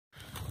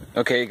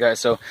Okay, guys,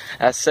 so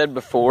as said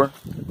before,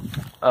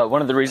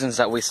 one of the reasons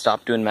that we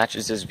stopped doing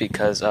matches is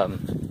because,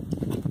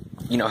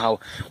 you know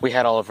how we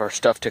had all of our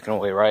stuff taken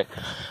away, right?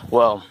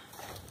 Well,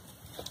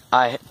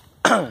 I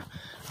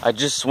I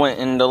just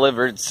went and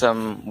delivered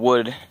some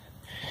wood,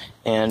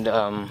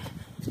 and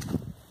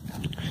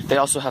they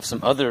also have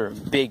some other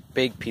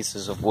big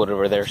pieces of wood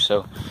over there,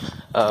 so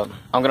I'm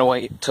gonna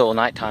wait till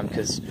nighttime,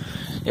 because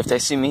if they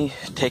see me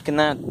taking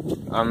that,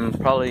 I'm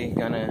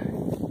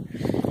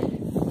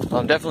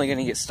definitely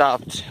gonna get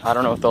stopped. I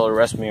don't know if they'll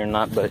arrest me or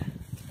not, but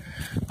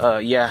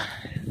yeah,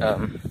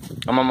 I'm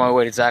on my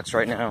way to Zach's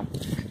right now,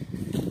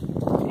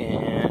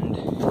 and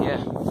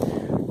yeah,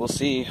 we'll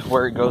see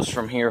where it goes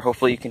from here.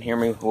 Hopefully you can hear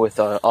me with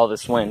all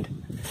this wind,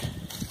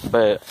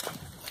 but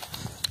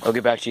I'll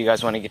get back to you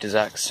guys when I get to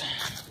Zach's.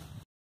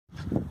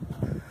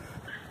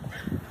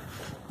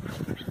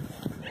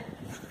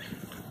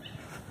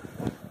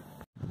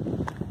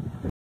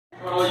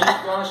 Well, you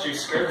honestly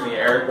scared me,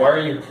 Eric. Why are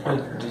you?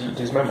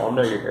 Does my mom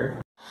know you're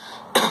here?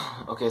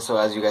 Okay, so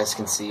as you guys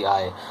can see,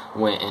 I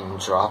went and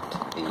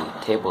dropped the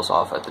tables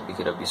off at the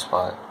BKW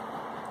spot,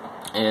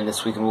 and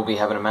this weekend we'll be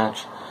having a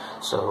match,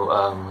 so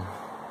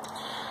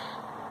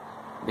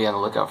be on the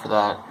lookout for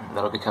that.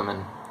 That'll be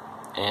coming.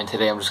 And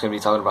today I'm just going to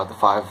be talking about the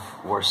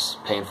 5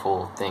 worst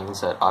painful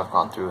things that I've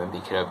gone through in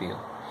BKW.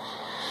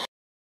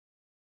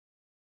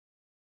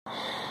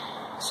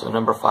 So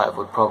number 5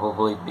 would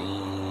probably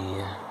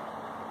be,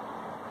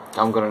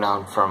 I'm going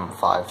down from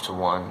 5 to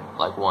 1,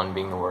 like 1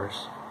 being the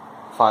worst.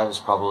 5 is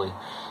probably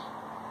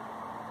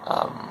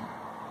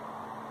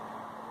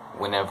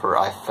whenever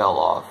I fell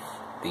off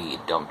the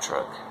dump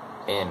truck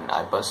and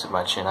I busted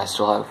my chin. I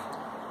still have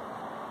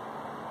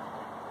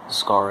the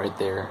scar right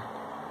there,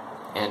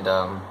 and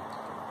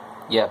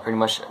yeah, pretty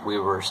much we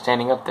were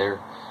standing up there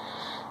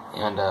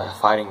and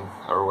fighting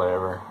or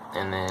whatever,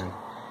 and then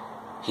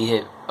he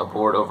hit a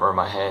board over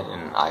my head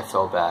and I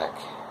fell back,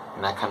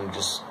 and I kind of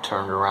just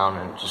turned around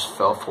and just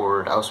fell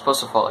forward. I was supposed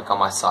to fall like on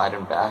my side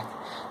and back,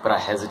 but I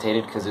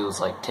hesitated because it was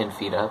like 10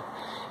 feet up,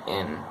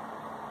 and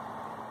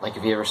like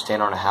if you ever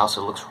stand on a house,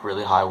 it looks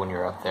really high when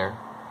you're up there,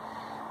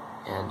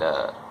 and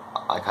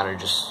I kind of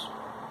just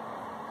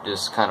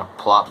kind of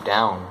plopped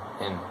down,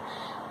 and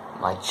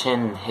my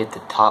chin hit the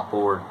top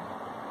board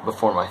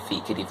before my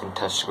feet could even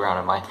touch the ground,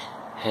 and my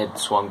head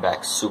swung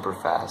back super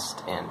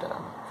fast, and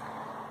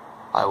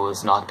I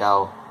was knocked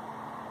out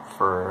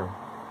for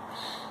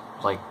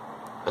like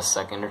a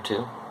second or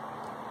two,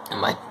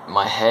 and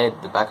my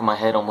head, the back of my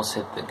head almost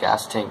hit the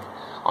gas tank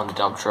on the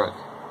dump truck,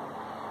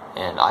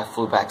 and I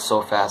flew back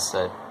so fast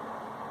that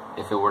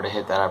if it were to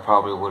hit that, I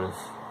probably would have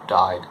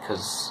died,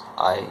 because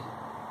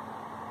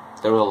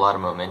there was a lot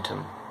of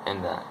momentum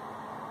in that,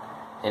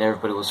 and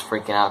everybody was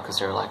freaking out because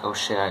they were like, oh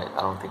shit, I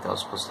don't think that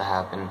was supposed to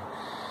happen,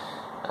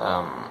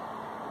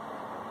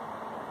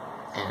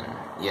 and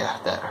yeah,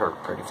 that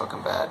hurt pretty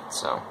fucking bad.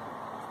 So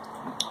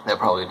that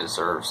probably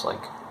deserves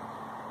like,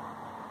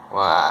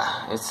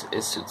 well,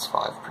 it suits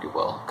 5 pretty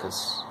well,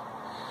 because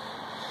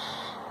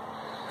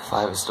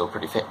 5 is still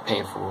pretty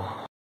painful.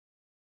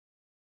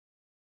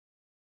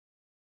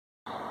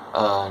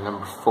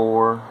 Number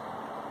 4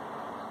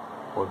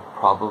 would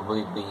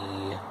probably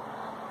be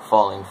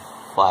falling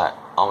flat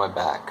on my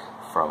back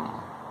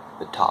from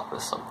the top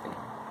of something,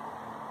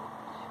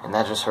 and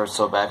that just hurts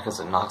so bad because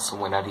it knocks the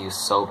wind out of you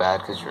so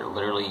bad, because you're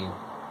literally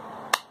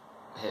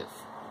hit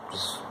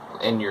just,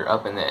 and you're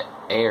up in the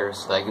air,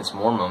 so that gets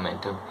more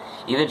momentum.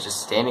 Even just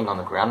standing on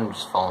the ground and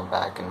just falling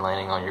back and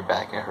landing on your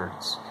back, it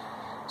hurts.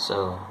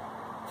 So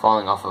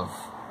falling off of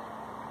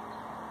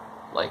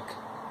like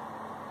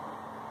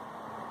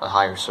a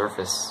higher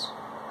surface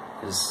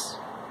is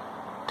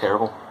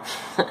terrible.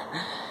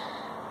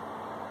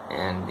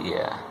 And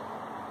yeah,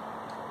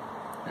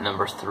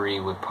 number 3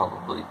 would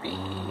probably be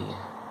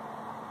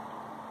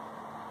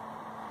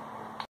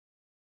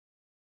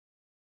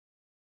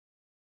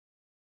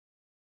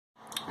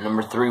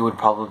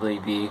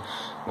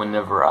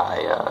whenever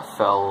I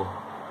fell,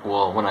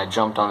 well, when I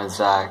jumped on a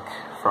Zach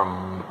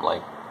from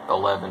like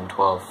 11,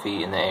 12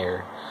 feet in the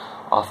air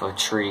off a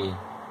tree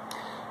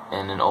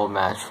in an old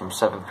match from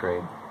 7th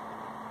grade.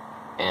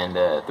 And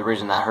the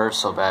reason that hurt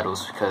so bad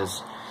was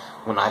because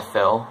when I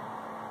fell,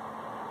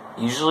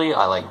 usually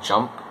I like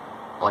jump,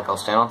 like I'll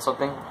stand on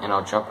something and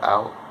I'll jump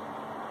out,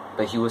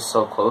 but he was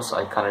so close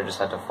I kind of just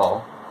had to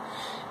fall.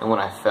 And when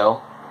I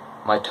fell,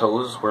 my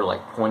toes were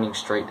like pointing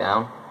straight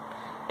down,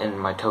 and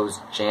my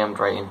toes jammed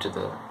right into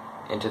the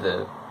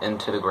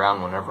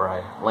ground whenever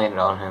I landed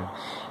on him,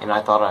 and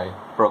I thought I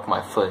broke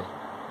my foot,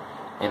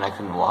 and I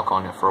couldn't walk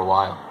on it for a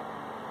while,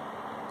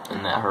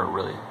 and that hurt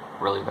really,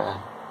 really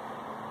bad.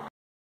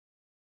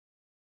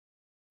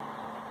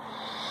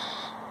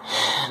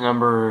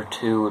 Number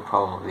 2 would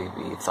probably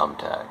be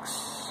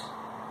thumbtacks.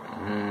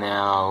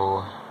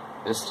 Now,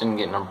 this didn't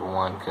get number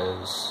 1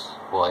 because,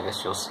 well, I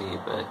guess you'll see,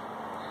 but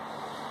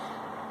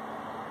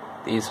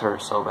these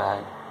hurt so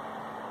bad.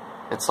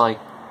 It's like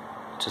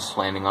just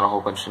landing on a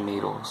whole bunch of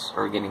needles,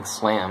 or getting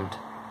slammed,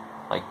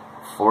 like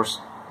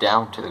forced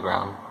down to the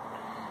ground.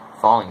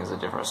 Falling is a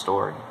different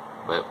story,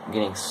 but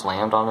getting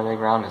slammed on the big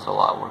round is a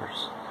lot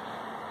worse.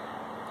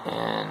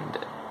 And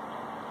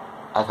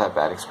I've had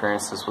bad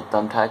experiences with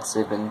thumbtacks.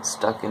 They've been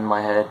stuck in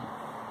my head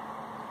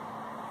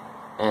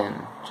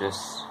and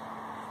just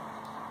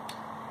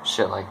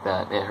shit like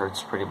that. It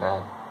hurts pretty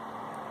bad.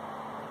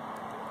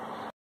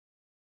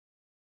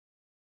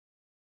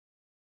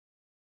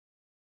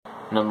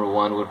 Number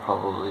one would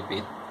probably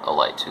be a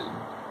light tube.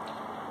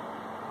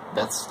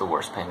 That's the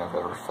worst pain I've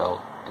ever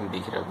felt in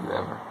BKW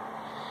ever.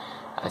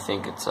 I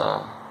think it's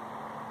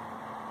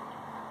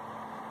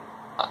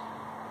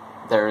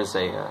there is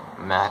a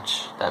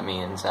match that me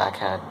and Zach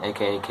had,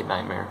 aka Kid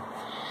Nightmare.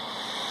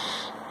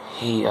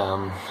 He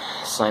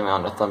slammed me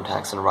onto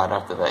thumbtacks, and right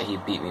after that he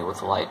beat me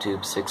with a light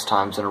tube 6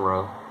 times in a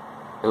row.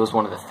 It was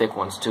one of the thick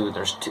ones too.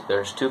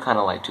 There's two kind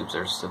of light tubes.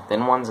 There's the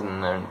thin ones,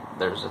 and then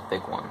there's the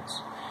thick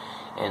ones.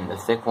 And the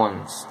thick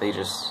ones, they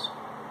just...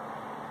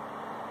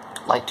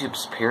 light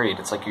tubes, period.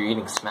 It's like you're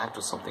getting smacked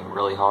with something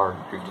really hard.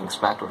 You're getting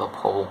smacked with a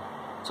pole,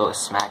 so it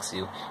smacks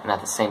you. And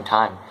at the same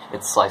time,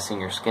 it's slicing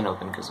your skin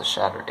open because it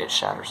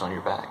shatters on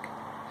your back.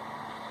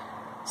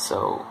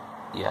 So,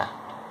 yeah.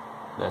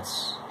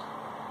 That's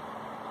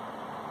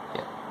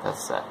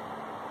that.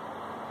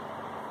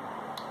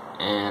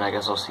 And I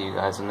guess I'll see you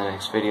guys in the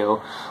next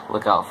video.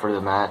 Look out for the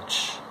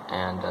match,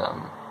 and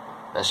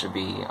that should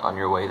be on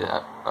your way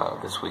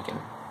this weekend.